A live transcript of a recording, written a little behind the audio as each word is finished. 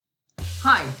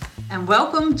Hi, and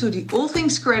welcome to the All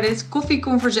Things Credit Coffee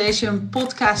Conversation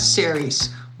podcast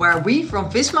series, where we from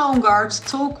Visma Onguard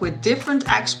talk with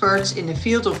different experts in the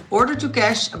field of order to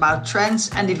cash about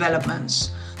trends and developments.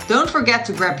 Don't forget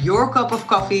to grab your cup of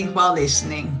coffee while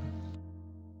listening.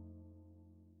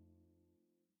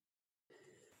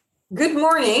 Good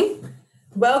morning.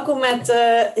 Welcome at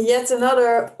yet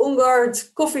another Onguard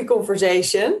coffee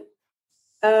conversation.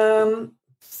 I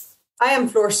am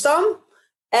Stam.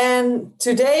 And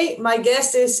today my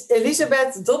guest is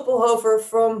Elisabeth Doppelhofer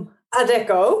from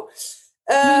Adecco.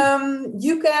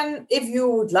 You can, if you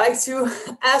would like to,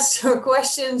 ask your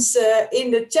questions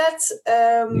in the chat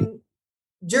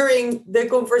during the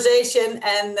conversation.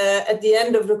 And at the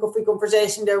end of the coffee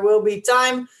conversation, there will be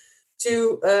time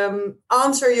to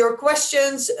answer your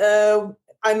questions.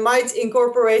 I might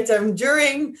incorporate them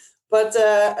during, but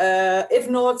if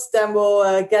not, then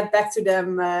we'll get back to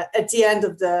them at the end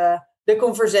of the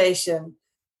conversation.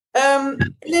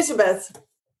 Elisabeth.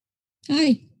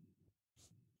 Hi.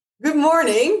 Good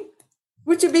morning.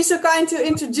 Would you be so kind to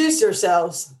introduce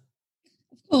yourselves?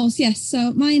 Of course, yes.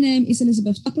 So my name is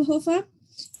Elisabeth Doppelhofer.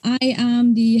 I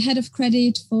am the head of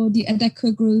credit for the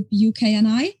Adecco Group UK and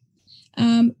I.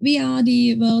 We are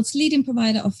the world's leading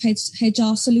provider of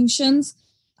HR solutions.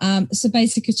 So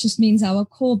basically it just means our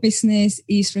core business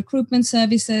is recruitment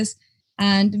services,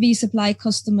 and we supply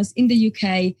customers in the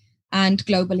UK and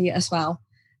globally as well.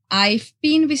 I've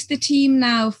been with the team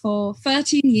now for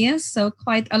 13 years, so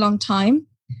quite a long time.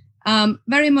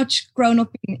 Very much grown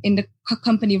up in the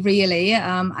company, really.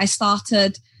 I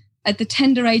started at the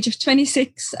tender age of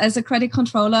 26 as a credit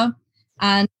controller,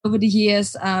 and over the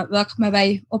years worked my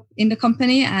way up in the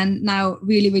company, and now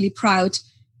really, really proud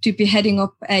to be heading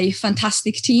up a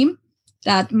fantastic team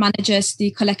that manages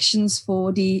the collections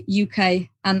for the UK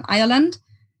and Ireland.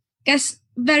 Guess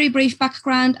very brief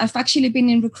background. I've actually been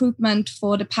in recruitment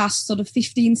for the past sort of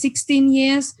 15, 16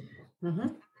 years. Mm-hmm.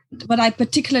 What I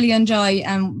particularly enjoy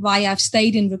and why I've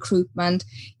stayed in recruitment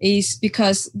is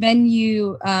because when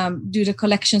you do the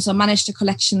collections or manage the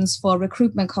collections for a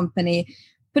recruitment company,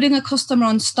 putting a customer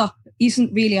on stop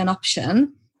isn't really an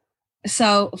option.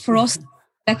 So for us,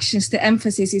 collections, the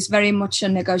emphasis is very much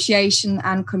on negotiation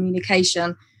and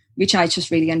communication, which I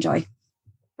just really enjoy.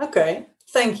 Okay.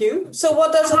 Thank you. So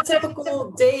what does a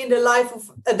typical day in the life of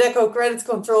Adecco Credit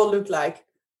Control look like?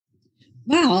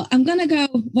 Well, I'm going to go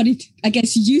what it, I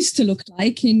guess, used to look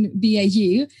like in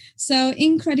BAU. So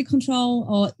in Credit Control,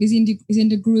 or is in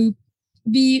the group,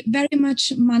 we very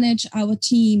much manage our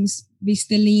teams with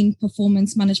the lean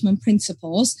performance management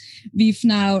principles. We've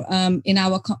now, in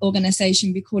our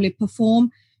organization, we call it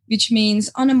Perform, which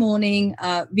means on a morning,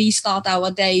 we start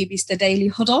our day with the daily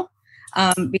huddle.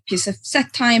 Which is a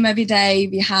set time every day.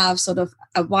 We have sort of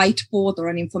a whiteboard or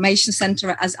an information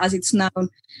center as it's known.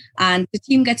 And the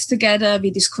team gets together. We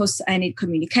discuss any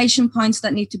communication points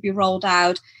that need to be rolled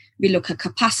out. We look at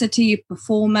capacity,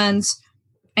 performance,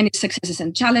 any successes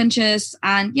and challenges.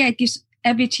 And it gives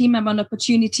every team member an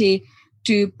opportunity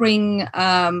to bring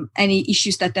any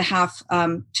issues that they have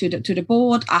to the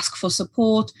board, ask for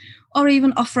support, or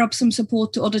even offer up some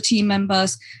support to other team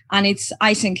members. And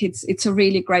I think it's a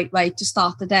really great way to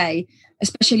start the day,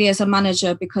 especially as a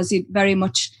manager, because it very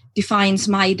much defines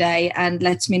my day and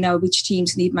lets me know which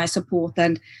teams need my support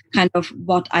and kind of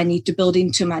what I need to build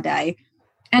into my day.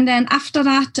 And then after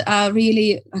that,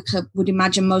 really, I would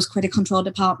imagine most credit control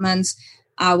departments,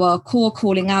 our core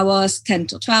calling hours, 10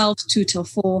 till 12, 2 till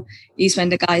 4, is when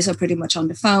the guys are pretty much on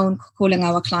the phone, calling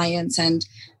our clients and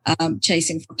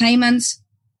chasing for payments.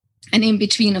 And in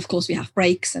between, of course, we have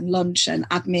breaks and lunch and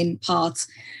admin parts.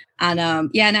 And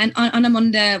and on a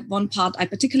Monday, one part I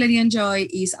particularly enjoy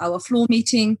is our floor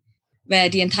meeting, where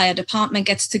the entire department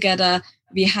gets together.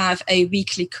 We have a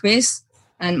weekly quiz,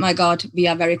 and my God, we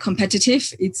are very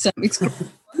competitive. It's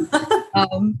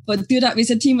but do that with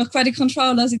a team of credit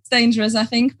controllers, it's dangerous, I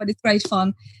think, but it's great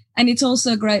fun. And it's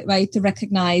also a great way to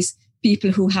recognize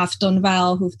people who have done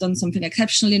well, who've done something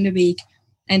exceptional in the week,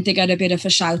 and they get a bit of a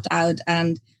shout out.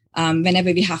 And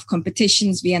whenever we have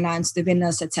competitions, we announce the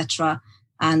winners, etc.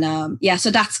 And so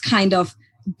that's kind of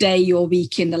day or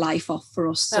week in the life of for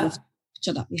us sort of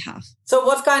that we have. So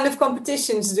what kind of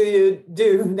competitions do you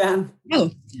do then? Oh,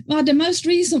 well, the most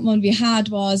recent one we had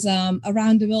was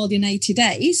around the world in 80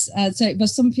 days. So it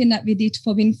was something that we did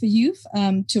for Win for Youth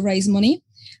to raise money.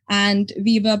 And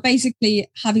we were basically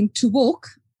having to walk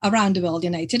around the world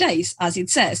in 80 days, as it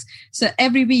says. So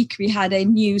every week we had a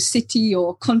new city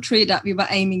or country that we were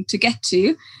aiming to get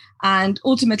to. and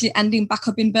ultimately ending back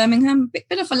up in Birmingham.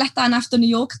 Bit of a letdown after New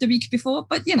York the week before,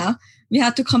 but we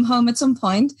had to come home at some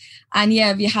point. And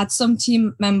we had some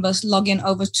team members log in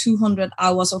over 200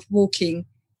 hours of walking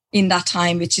in that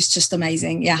time, which is just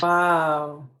amazing. Yeah.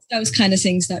 Wow. Those kind of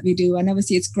things that we do. And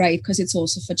obviously it's great because it's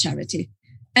also for charity.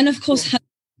 And of course,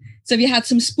 so we had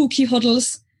some spooky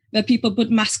huddles where people put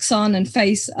masks on and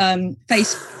face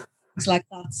things like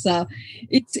that. So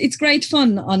it's great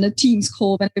fun on a Teams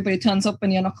call when everybody turns up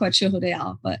and you're not quite sure who they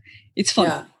are, but it's fun.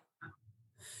 Yeah.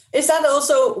 Is that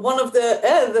also one of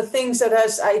the things that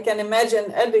I can imagine,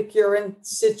 the current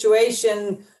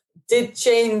situation did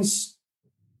change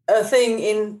a thing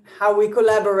in how we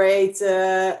collaborate,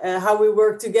 how we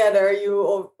work together?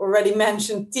 You already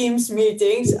mentioned Teams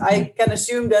meetings. I can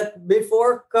assume that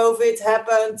before COVID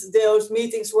happened, those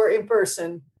meetings were in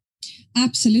person.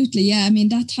 Absolutely. Yeah. I mean,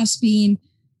 that has been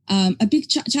a big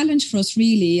challenge for us,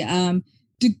 really.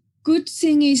 The good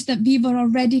thing is that we were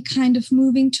already kind of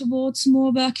moving towards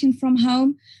more working from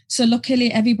home. So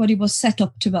luckily, everybody was set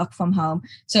up to work from home.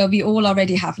 So we all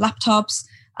already have laptops.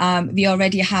 We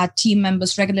already had team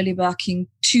members regularly working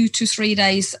 2 to 3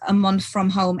 days a month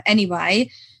from home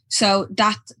anyway. So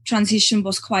that transition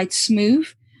was quite smooth.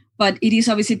 But it is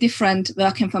obviously different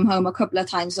working from home a couple of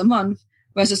times a month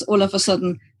versus all of a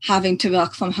sudden having to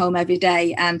work from home every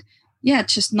day and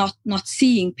just not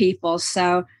seeing people.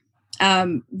 So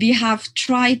we have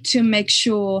tried to make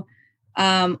sure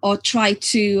or try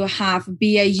to have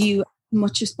BAU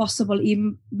much as possible,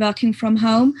 even working from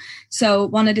home. So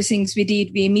one of the things we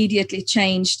did, we immediately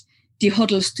changed the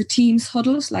huddles to Teams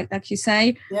huddles, like you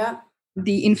say. Yeah.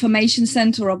 The information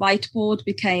center or whiteboard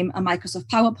became a Microsoft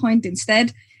PowerPoint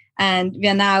instead. And we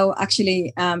are now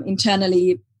actually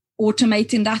internally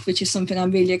automating that, which is something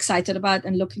I'm really excited about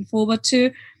and looking forward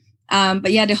to. But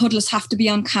the huddles have to be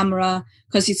on camera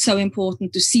because it's so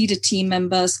important to see the team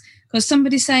members, because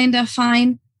somebody's saying they're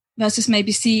fine versus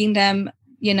maybe seeing them,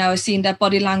 seeing their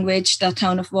body language, their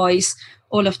tone of voice,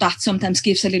 all of that sometimes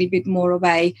gives a little bit more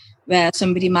away, where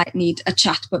somebody might need a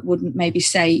chat but wouldn't maybe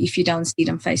say if you don't see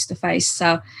them face to face.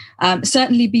 So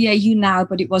certainly BAU now,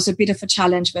 but it was a bit of a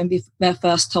challenge when we were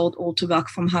first told all to work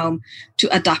from home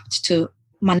to adapt to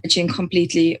managing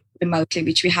completely remotely,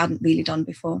 which we hadn't really done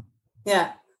before.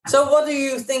 Yeah. So what do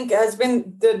you think has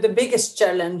been the biggest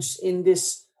challenge in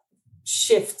this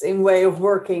shift in way of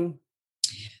working?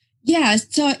 Yeah,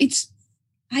 so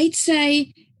I'd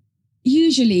say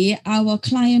usually our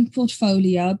client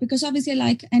portfolio, because obviously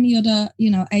like any other,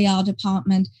 AR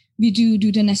department, we do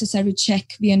the necessary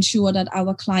check. We ensure that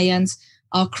our clients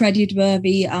are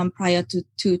creditworthy prior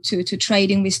to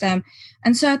trading with them.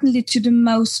 And certainly to the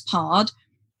most part,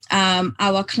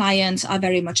 our clients are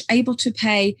very much able to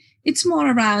pay. It's more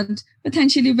around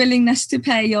potentially willingness to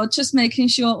pay or just making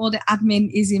sure all the admin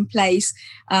is in place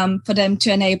for them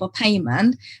to enable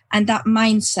payment. And that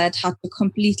mindset had to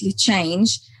completely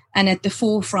change. And at the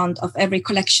forefront of every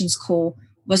collections call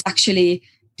was actually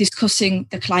discussing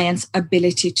the client's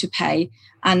ability to pay.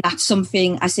 And that's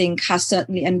something I think has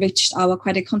certainly enriched our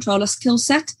credit controller skill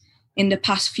set in the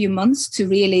past few months to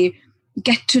really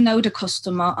get to know the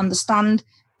customer, understand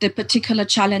the particular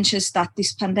challenges that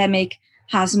this pandemic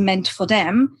has meant for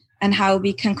them and how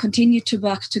we can continue to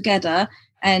work together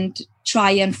and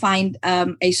try and find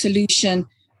a solution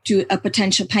to a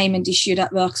potential payment issue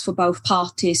that works for both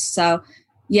parties. So,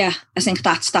 I think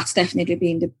that's definitely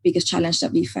been the biggest challenge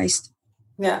that we faced.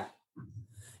 Yeah.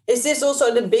 Is this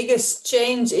also the biggest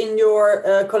change in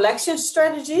your collection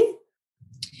strategy?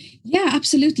 Yeah,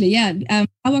 absolutely. Yeah.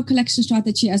 Our collection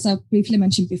strategy, as I briefly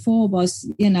mentioned before,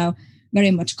 was,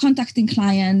 very much contacting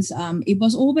clients. It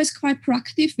was always quite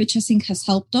proactive, which I think has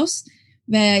helped us,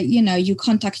 where, you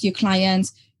contact your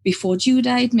clients before due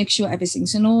date, make sure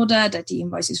everything's in order, that the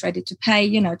invoice is ready to pay,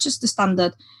 just the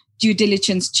standard due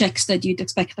diligence checks that you'd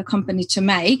expect a company to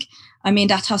make. I mean,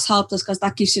 that has helped us because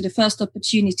that gives you the first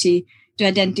opportunity to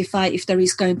identify if there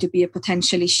is going to be a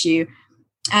potential issue.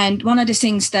 And one of the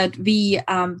things that we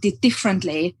did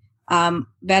differently,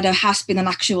 where there has been an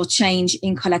actual change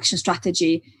in collection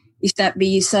strategy, is that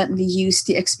we certainly used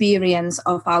the experience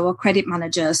of our credit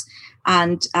managers,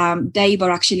 and they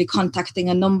were actually contacting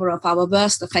a number of our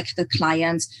worst affected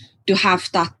clients to have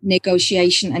that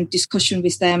negotiation and discussion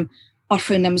with them,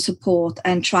 offering them support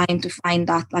and trying to find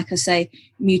that, like I say,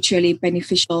 mutually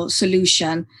beneficial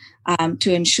solution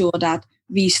to ensure that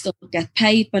we still get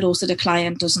paid, but also the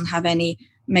client doesn't have any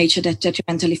major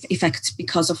detrimental effects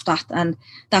because of that. And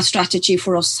that strategy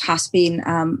for us has been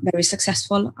very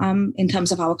successful in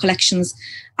terms of our collections,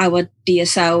 our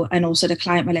DSO, and also the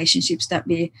client relationships that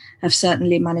we have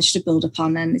certainly managed to build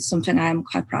upon. And it's something I am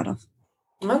quite proud of.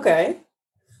 Okay.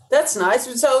 That's nice.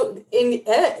 So,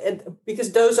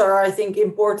 because those are, I think,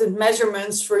 important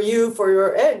measurements for you, for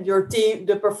your team,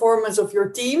 the performance of your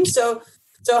team. So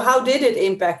how did it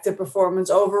impact the performance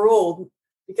overall?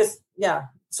 Because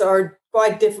so are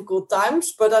quite difficult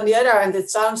times. But on the other hand, it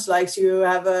sounds like you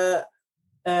have a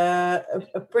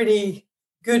pretty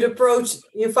good approach.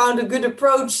 You found a good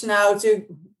approach now to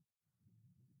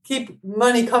keep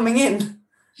money coming in.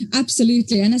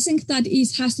 Absolutely, and I think that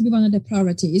has to be one of the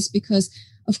priorities, because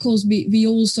of course we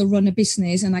also run a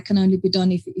business, and that can only be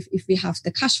done if we have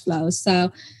the cash flows.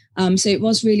 So it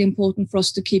was really important for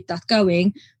us to keep that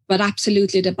going, but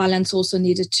absolutely the balance also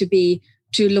needed to be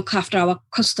to look after our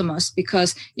customers,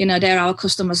 because they're our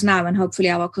customers now and hopefully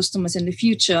our customers in the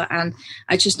future, and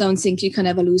I just don't think you can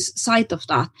ever lose sight of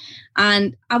that.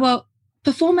 And our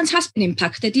performance has been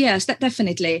impacted, yes, that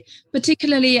definitely,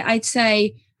 particularly I'd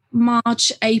say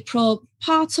March, April,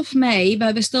 parts of May,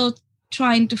 where we're still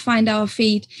trying to find our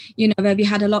feet, where we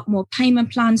had a lot more payment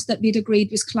plans that we'd agreed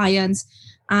with clients,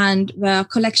 and where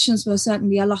collections were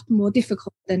certainly a lot more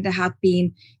difficult than they had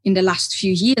been in the last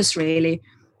few years, really.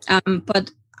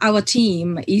 But our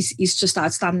team is just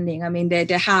outstanding. I mean, they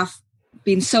have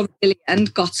been so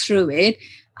resilient, got through it.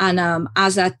 And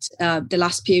as at the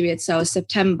last period, so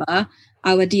September,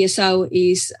 our DSO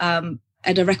is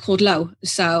at a record low.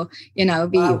 So,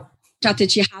 the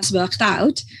strategy has worked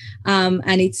out.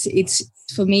 And it's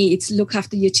for me, it's look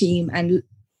after your team and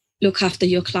look after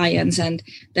your clients, and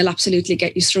they'll absolutely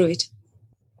get you through it.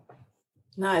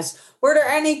 Nice. Were there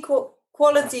any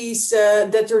qualities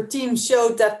that your team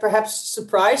showed that perhaps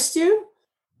surprised you?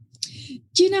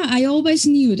 I always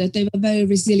knew that they were very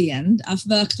resilient. I've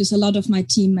worked with a lot of my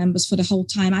team members for the whole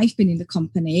time I've been in the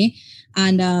company,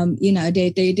 and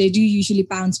they do usually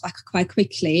bounce back quite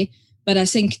quickly. But I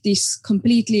think this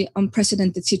completely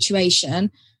unprecedented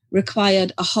situation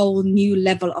required a whole new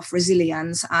level of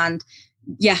resilience, and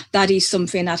that is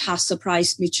something that has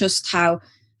surprised me, just how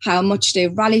much they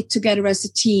rallied together as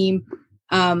a team,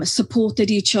 supported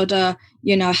each other,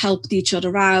 helped each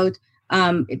other out.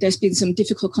 There's been some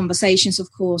difficult conversations,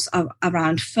 of course,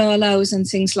 around furloughs and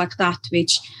things like that,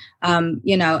 which,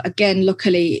 again,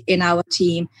 luckily in our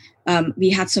team,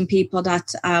 we had some people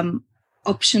that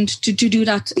optioned to do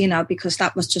that, because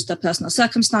that was just a personal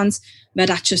circumstance where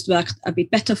that just worked a bit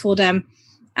better for them.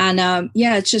 And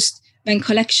just when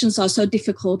collections are so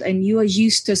difficult and you are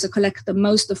used to, as a collector,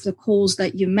 most of the calls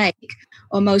that you make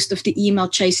or most of the email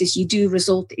chases you do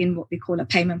result in what we call a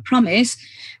payment promise.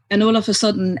 And all of a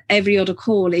sudden, every other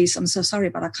call is, I'm so sorry,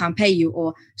 but I can't pay you,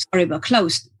 or sorry, we're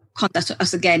closed. Contact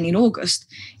us again in August.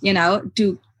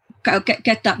 Do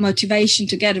get that motivation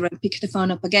together and pick the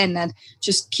phone up again and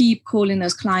just keep calling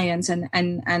those clients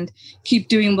and keep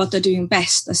doing what they're doing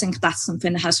best. I think that's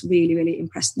something that has really, really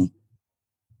impressed me.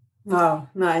 Wow,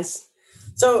 nice.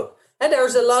 So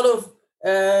there's a lot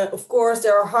of course,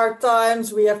 there are hard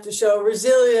times. We have to show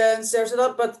resilience. There's a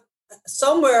lot, but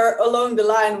somewhere along the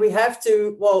line, we have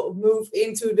to, move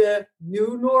into the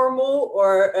new normal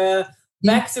or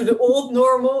back to the old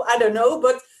normal. I don't know.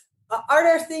 But are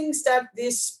there things that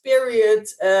this period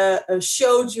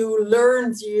showed you,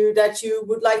 learned you, that you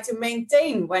would like to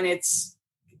maintain when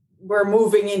we're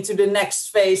moving into the next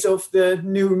phase of the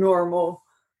new normal?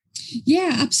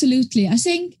 Yeah, absolutely. I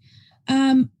think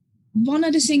one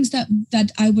of the things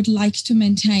that I would like to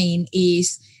maintain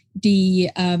is the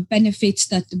benefits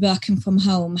that working from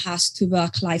home has to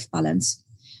work-life balance.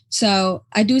 So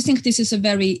I do think this is a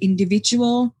very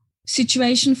individual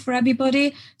situation for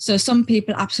everybody. So some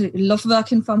people absolutely love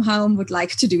working from home, would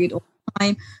like to do it all the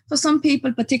time. For some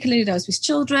people, particularly those with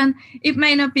children, it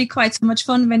may not be quite so much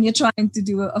fun when you're trying to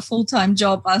do a full-time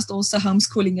job whilst also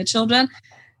homeschooling your children.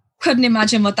 Couldn't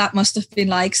imagine what that must have been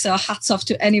like. So hats off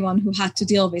to anyone who had to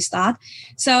deal with that.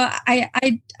 So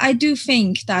I do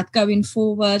think that going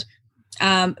forward,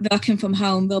 working from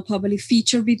home will probably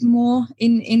feature a bit more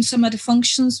in some of the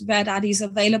functions where that is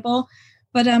available.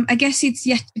 But I guess it's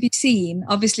yet to be seen.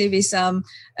 Obviously, with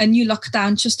a new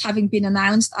lockdown just having been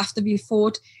announced after we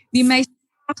thought, we may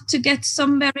start to get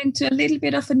somewhere into a little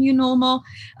bit of a new normal.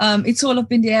 It's all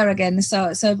up in the air again.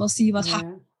 So we'll see what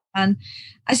happens. And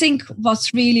I think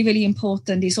what's really, really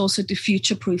important is also to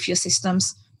future-proof your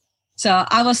systems. So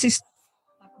our systems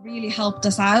really helped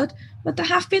us out, but there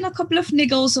have been a couple of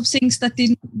niggles of things that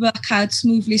didn't work out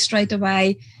smoothly straight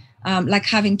away, like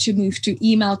having to move to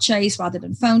email chase rather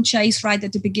than phone chase right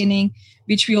at the beginning,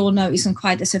 which we all know isn't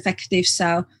quite as effective.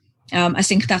 So I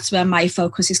think that's where my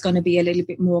focus is going to be a little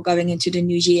bit more going into the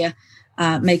new year,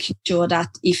 making sure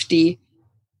that if the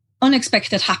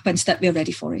unexpected happens, that we're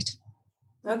ready for it.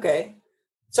 Okay.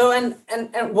 So and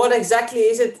what exactly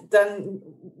is it then?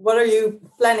 What are you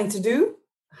planning to do?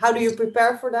 how do you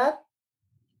prepare for that?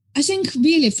 I think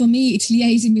really for me, it's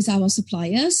liaising with our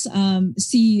suppliers,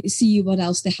 see what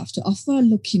else they have to offer,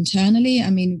 look internally. I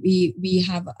mean, we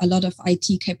have a lot of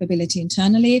IT capability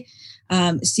internally,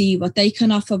 see what they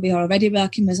can offer. We are already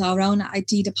working with our own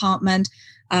IT department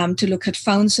to look at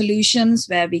phone solutions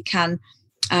where we can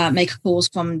make calls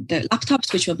from the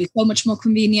laptops, which will be so much more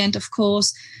convenient, of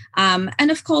course. And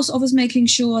of course, always making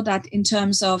sure that in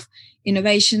terms of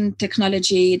innovation,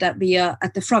 technology, that we are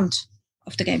at the front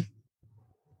of the game.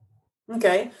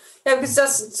 Okay. Yeah, because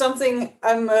that's something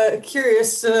I'm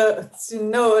curious to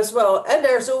know as well. And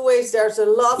there's a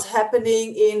lot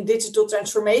happening in digital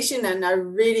transformation. And I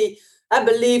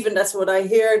believe, and that's what I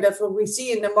hear, that's what we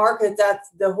see in the market, that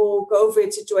the whole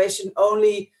COVID situation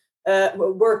only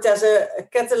worked as a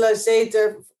catalyst. It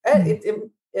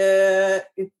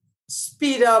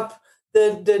speed up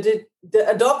the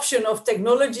adoption of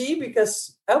technology,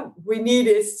 because we need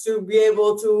it to be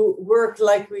able to work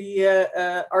like we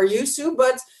are used to.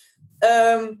 But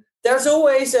there's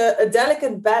always a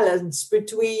delicate balance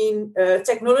between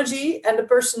technology and the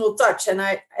personal touch. And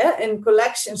in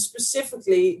collections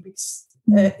specifically, because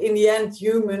in the end,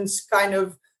 humans kind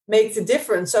of make the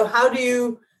difference. So how do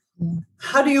you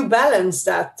balance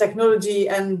that technology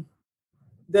and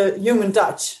the human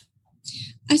touch?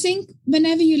 I think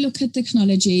whenever you look at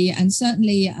technology, and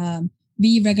certainly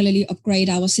we regularly upgrade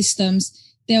our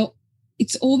systems,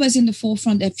 it's always in the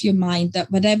forefront of your mind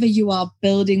that whatever you are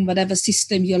building, whatever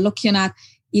system you're looking at,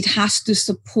 it has to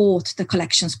support the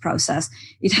collections process.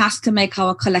 It has to make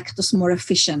our collectors more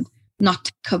efficient, not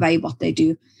take away what they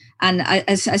do. And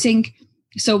I think,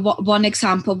 so one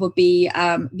example would be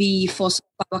we, for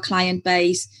our client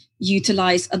base,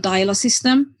 utilize a dialer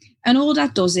system. And all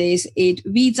that does is it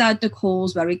reads out the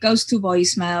calls where it goes to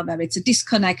voicemail, where it's a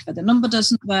disconnect, where the number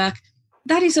doesn't work.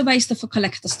 That is a waste of a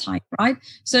collector's time, right?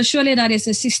 So surely that is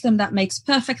a system that makes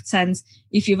perfect sense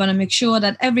if you want to make sure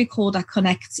that every call that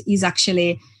connects is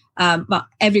actually,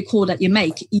 every call that you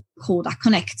make is a call that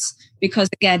connects, because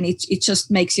again, it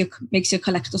just makes your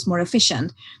collectors more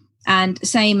efficient. And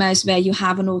same as where you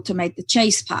have an automated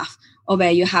chase path, or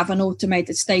where you have an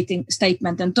automated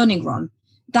statement and dunning run.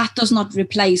 That does not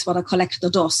replace what a collector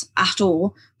does at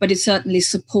all, but it certainly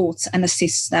supports and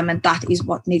assists them. And that is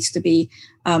what needs to be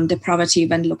the priority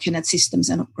when looking at systems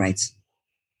and upgrades.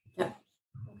 Yeah.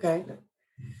 Okay.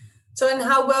 So, and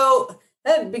how well,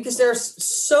 because there's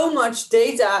so much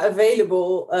data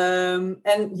available.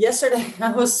 And yesterday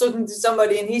I was talking to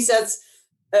somebody and he said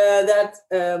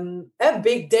that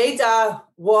big data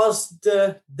was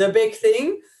the big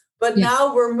thing. But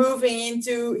now we're moving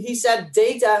into, he said,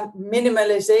 data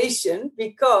minimalization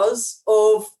because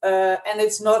of, and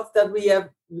it's not that we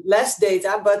have less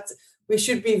data, but we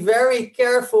should be very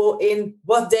careful in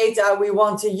what data we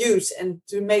want to use, and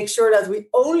to make sure that we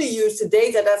only use the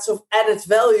data that's of added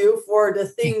value for the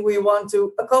thing we want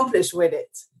to accomplish with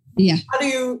it. Yeah.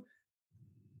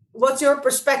 What's your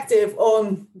perspective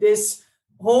on this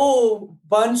whole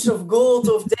bunch of gold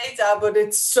of data, but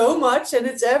it's so much and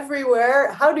it's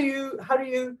everywhere? How do you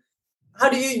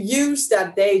use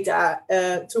that data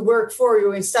to work for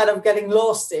you instead of getting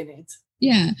lost in it?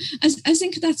 Yeah, I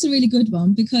think that's a really good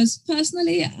one, because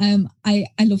personally, I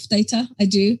love data. I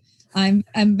do. I'm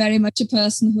very much a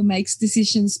person who makes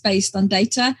decisions based on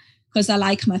data, because I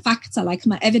like my facts, I like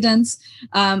my evidence.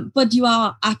 But you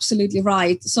are absolutely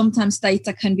right. Sometimes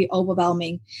data can be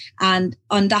overwhelming. And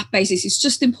on that basis, it's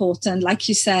just important, like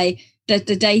you say, that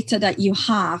the data that you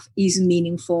have is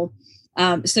meaningful.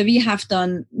 So we have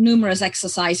done numerous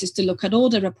exercises to look at all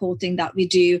the reporting that we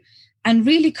do and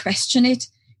really question it.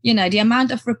 You know, the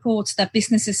amount of reports that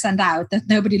businesses send out that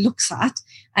nobody looks at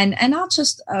and are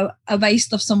just a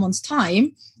waste of someone's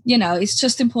time. You know, it's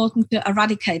just important to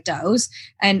eradicate those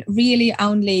and really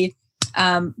only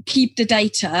keep the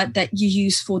data that you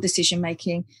use for decision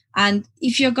making. And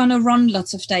if you're going to run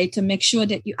lots of data, make sure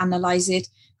that you analyze it,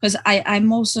 because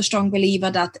I'm also a strong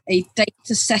believer that a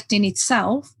data set in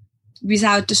itself,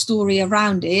 without the story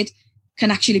around it, can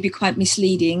actually be quite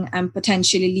misleading and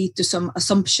potentially lead to some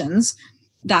assumptions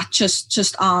that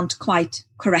just aren't quite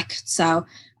correct. So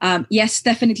yes,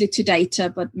 definitely to data,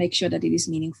 but make sure that it is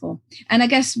meaningful. And I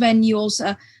guess when you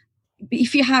also,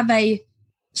 if you have a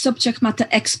subject matter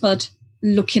expert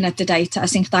looking at the data, I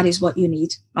think that is what you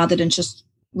need, rather than just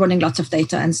running lots of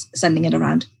data and sending it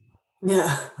around.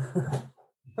 Yeah.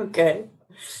 Okay.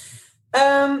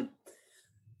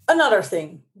 another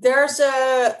thing. There's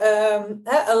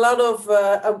a lot of,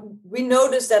 we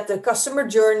notice that the customer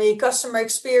journey, customer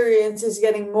experience is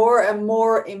getting more and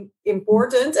more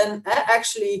important. And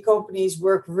actually companies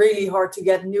work really hard to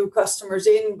get new customers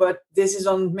in, but this is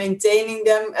on maintaining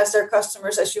them as their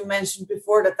customers. As you mentioned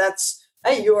before, that's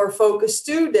your focus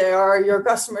too. They are your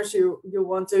customers. You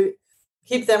want to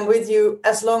keep them with you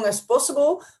as long as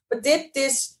possible. But did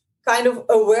this kind of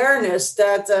awareness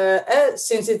that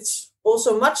since it's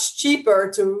also much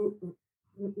cheaper to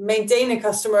maintain a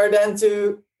customer than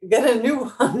to get a new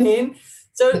one in.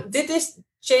 So did this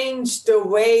change the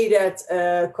way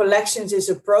that collections is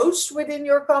approached within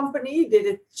your company? Did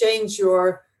it change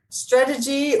your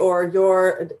strategy or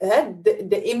your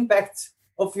the impact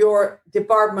of your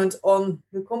department on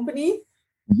the company?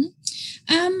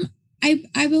 Mm-hmm.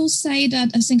 I will say that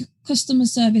I think customer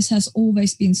service has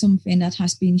always been something that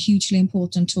has been hugely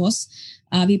important to us.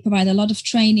 We provide a lot of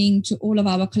training to all of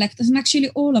our collectors and actually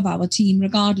all of our team,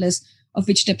 regardless of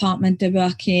which department they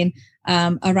work in,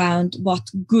 around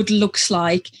what good looks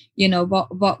like,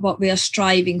 what we are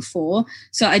striving for.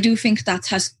 So I do think that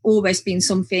has always been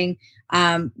something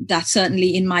that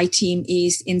certainly in my team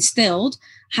is instilled.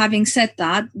 Having said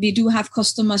that, we do have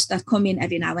customers that come in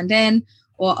every now and then,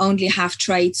 or only have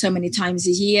trade so many times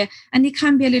a year. And it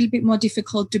can be a little bit more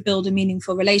difficult to build a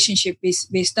meaningful relationship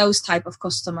with those type of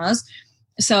customers.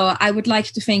 So I would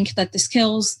like to think that the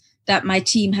skills that my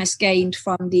team has gained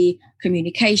from the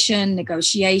communication,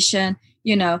 negotiation,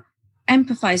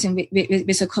 empathizing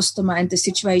with a customer and the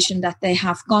situation that they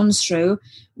have gone through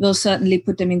will certainly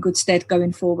put them in good stead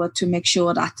going forward to make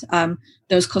sure that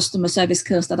those customer service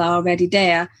skills that are already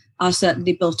there are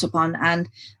certainly built upon. And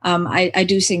I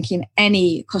do think in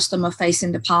any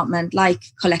customer-facing department like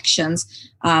collections,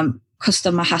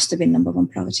 customer has to be number one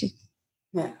priority.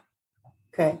 Yeah.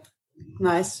 Okay.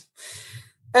 Nice.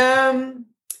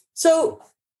 So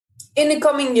in the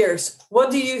coming years, what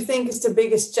do you think is the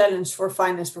biggest challenge for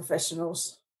finance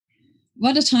professionals?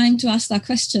 What a time to ask that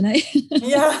question, eh?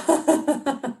 Yeah.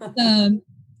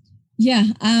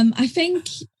 I think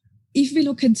if we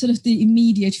look at sort of the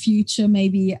immediate future,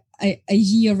 maybe a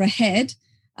year ahead,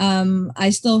 I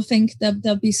still think that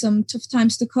there'll be some tough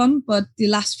times to come, but the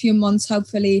last few months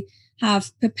hopefully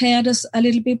have prepared us a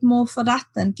little bit more for that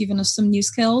and given us some new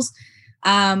skills.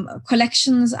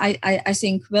 Collections, I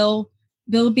think, will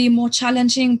be more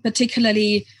challenging,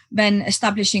 particularly when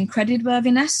establishing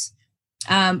creditworthiness.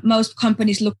 Most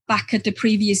companies look back at the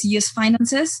previous year's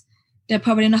finances. They're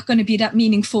probably not going to be that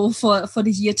meaningful for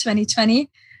the year 2020.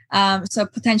 So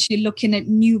potentially looking at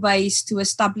new ways to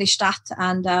establish that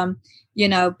and,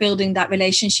 building that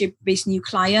relationship with new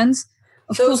clients.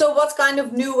 So what kind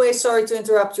of new ways, sorry to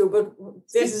interrupt you, but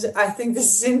I think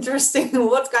this is interesting.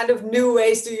 What kind of new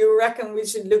ways do you reckon we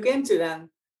should look into then?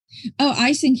 Oh,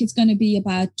 I think it's going to be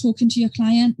about talking to your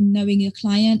client, knowing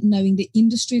the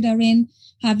industry they're in,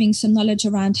 having some knowledge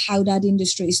around how that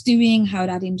industry is doing, how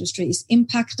that industry is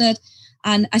impacted.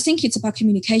 And I think it's about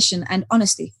communication and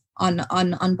honesty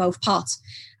on both parts.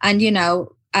 And,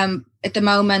 at the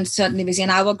moment, certainly within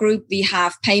our group, we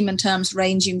have payment terms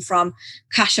ranging from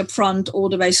cash upfront all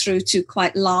the way through to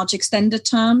quite large extended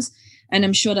terms. And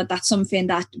I'm sure that that's something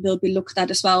that will be looked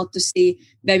at as well to see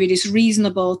where it is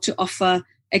reasonable to offer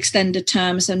extended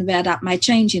terms and where that might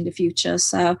change in the future.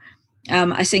 So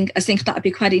I think that would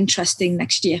be quite interesting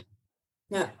next year.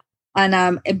 Yeah.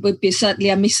 And it would be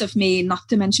certainly a miss of me not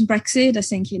to mention Brexit. I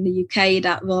think in the UK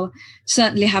that will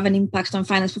certainly have an impact on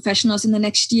finance professionals in the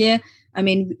next year. I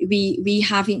mean, we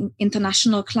have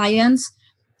international clients,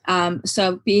 so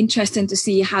it'd be interesting to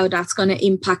see how that's going to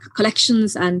impact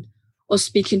collections and us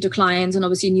speaking to clients and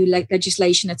obviously new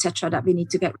legislation, etc., that we need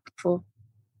to get ready for.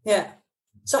 Yeah.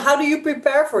 So how do you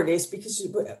prepare for this? Because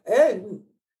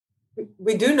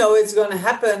we do know it's going to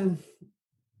happen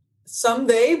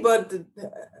someday, but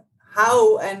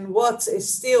how and what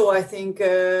is still, I think,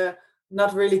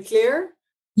 not really clear.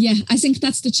 Yeah, I think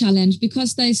that's the challenge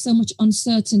because there is so much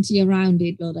uncertainty around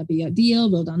it. Will there be a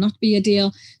deal? Will there not be a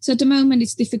deal? So at the moment,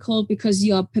 it's difficult because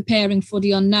you're preparing for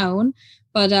the unknown.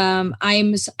 But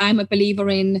I'm a believer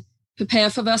in prepare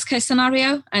for worst case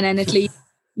scenario, and then at least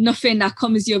nothing that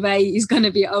comes your way is going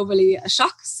to be overly a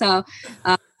shock. So,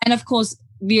 and of course,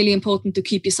 really important to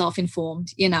keep yourself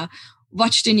informed.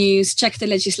 Watch the news, check the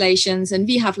legislations, and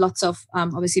we have lots of,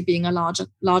 obviously being a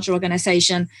larger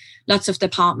organization, lots of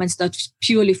departments that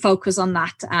purely focus on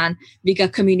that, and we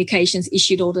get communications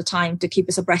issued all the time to keep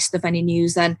us abreast of any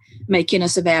news and making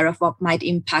us aware of what might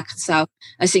impact. So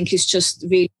I think it's just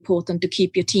really important to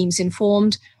keep your teams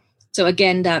informed. So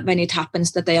again, that when it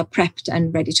happens, that they are prepped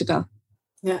and ready to go.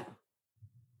 Yeah.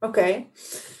 Okay.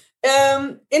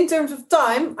 In terms of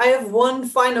time, I have one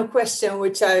final question,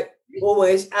 which I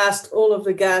always ask all of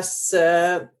the guests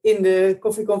in the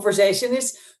coffee conversation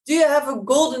is, do you have a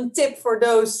golden tip for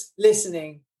those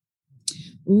listening?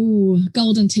 Ooh,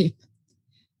 golden tip.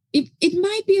 It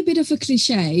might be a bit of a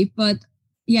cliche, but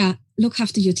yeah, look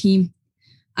after your team.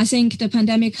 I think the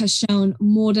pandemic has shown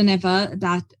more than ever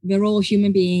that we're all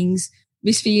human beings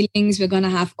with feelings. We're going to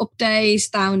have up days,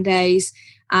 down days.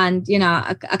 And,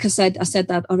 like I said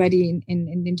that already in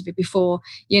the interview before,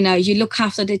 you look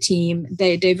after the team,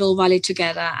 they will rally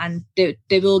together and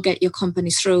they will get your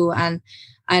company through. And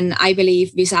I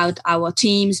believe without our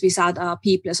teams, without our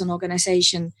people as an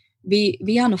organization,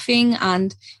 we are nothing.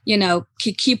 And,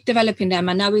 keep developing them.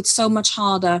 And now it's so much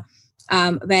harder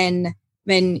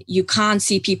when you can't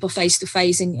see people face to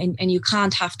face and you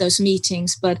can't have those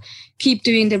meetings, but keep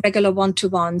doing the regular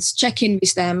one-to-ones, check in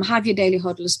with them, have your daily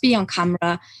huddles, be on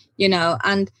camera,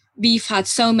 and we've had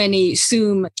so many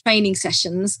Zoom training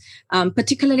sessions,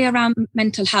 particularly around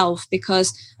mental health,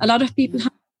 because a lot of people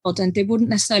have it and they wouldn't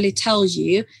necessarily tell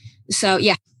you. So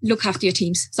yeah, look after your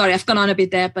teams. Sorry, I've gone on a bit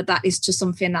there, but that is just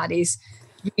something that is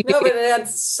No, but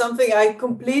that's something I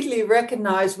completely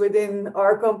recognize within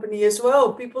our company as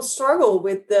well. People struggle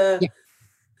with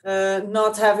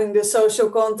not having the social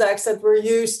contacts that we're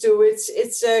used to.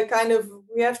 It's a kind of,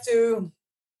 we have to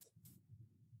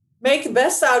make the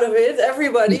best out of it,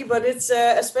 everybody. But it's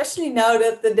especially now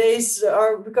that the days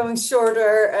are becoming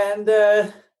shorter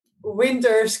and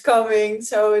winter's coming.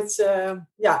 So it's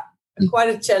quite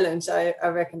a challenge. I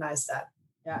recognize that.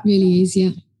 Yeah, it really is.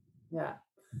 Yeah. Yeah.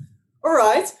 All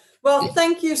right. Well,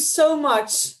 thank you so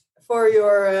much for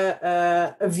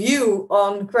your view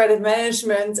on credit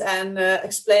management and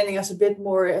explaining us a bit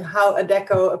more how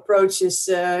Adecco approaches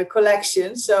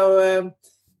collection. So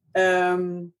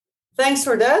thanks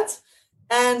for that.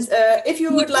 And if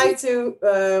you would like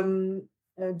to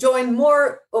join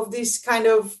more of these kind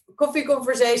of coffee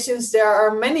conversations, there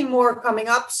are many more coming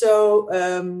up. So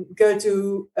go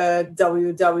to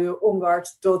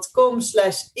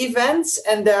www.onguard.com/events,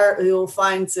 and there you'll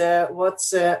find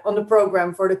what's on the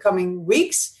program for the coming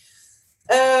weeks.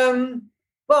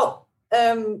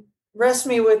 Rest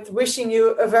me with wishing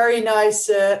you a very nice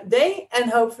day,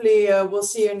 and hopefully we'll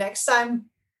see you next time.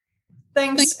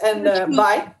 Thanks and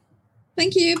bye.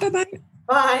 Thank you. Bye-bye.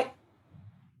 Bye.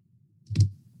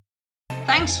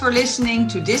 Thanks for listening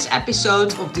to this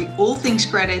episode of the All Things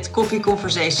Credit Coffee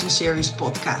Conversation Series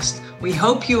podcast. We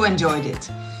hope you enjoyed it.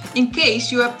 In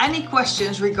case you have any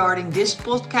questions regarding this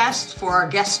podcast for our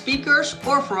guest speakers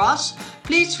or for us,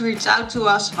 please reach out to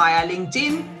us via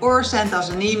LinkedIn or send us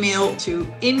an email to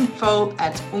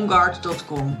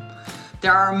info@onguard.com.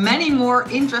 There are many more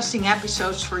interesting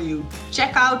episodes for you.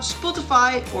 Check out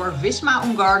Spotify or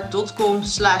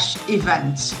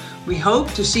vismaonguard.com/events. We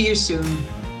hope to see you soon.